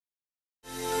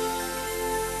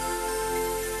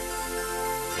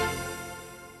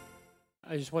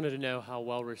I just wanted to know how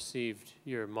well received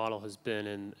your model has been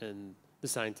in the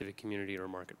scientific community or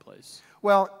marketplace.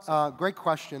 Well, great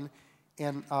question.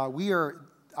 And I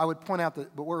would point out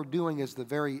that what we're doing is the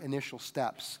very initial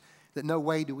steps, that no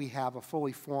way do we have a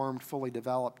fully formed, fully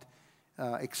developed,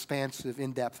 expansive,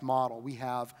 in-depth model. We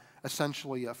have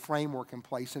essentially a framework in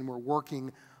place, and we're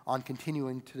working on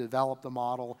continuing to develop the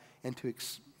model and to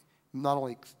not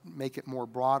only make it more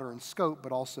broader in scope,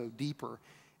 but also deeper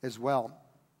as well.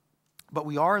 But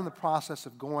we are in the process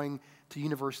of going to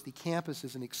university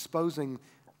campuses and exposing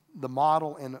the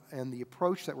model and the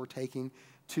approach that we're taking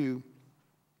to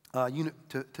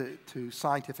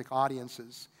scientific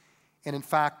audiences. And in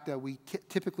fact, we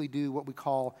typically do what we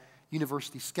call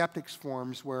University Skeptics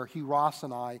Forums, where Hugh Ross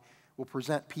and I will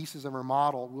present pieces of our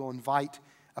model. We'll invite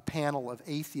a panel of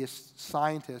atheist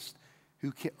scientists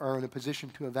who are in a position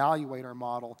to evaluate our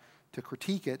model, to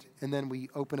critique it, and then we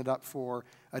open it up for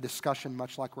a discussion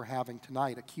much like we're having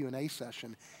tonight, a Q&A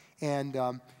session. And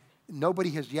nobody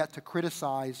has yet to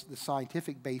criticize the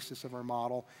scientific basis of our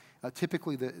model.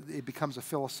 Typically, it becomes a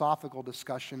philosophical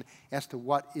discussion as to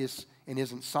what is and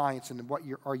isn't science, and what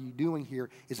are you doing here?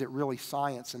 Is it really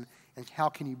science? And how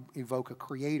can you evoke a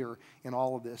creator in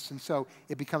all of this? And so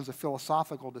it becomes a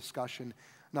philosophical discussion,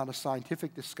 not a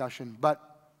scientific discussion. But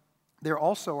there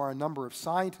also are a number of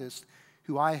scientists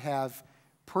who I have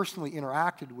personally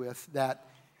interacted with that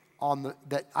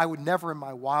I would never in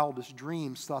my wildest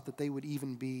dreams thought that they would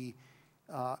even be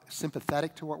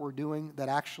sympathetic to what we're doing, that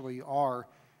actually are,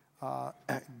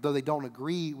 though they don't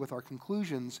agree with our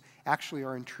conclusions, actually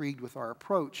are intrigued with our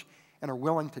approach and are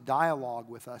willing to dialogue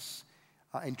with us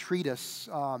and treat us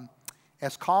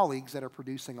as colleagues that are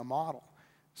producing a model.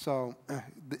 So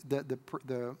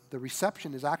the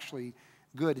reception is actually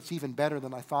good. It's even better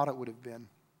than I thought it would have been.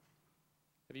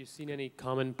 Have you seen any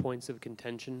common points of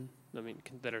contention,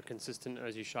 that are consistent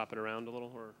as you shop it around a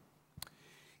little? Or?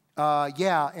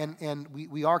 Yeah, and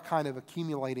we are kind of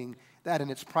accumulating that, and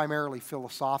it's primarily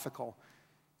philosophical.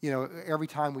 You know, every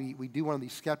time we do one of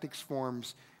these skeptics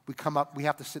forums, we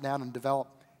have to sit down and develop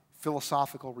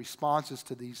philosophical responses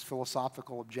to these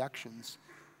philosophical objections.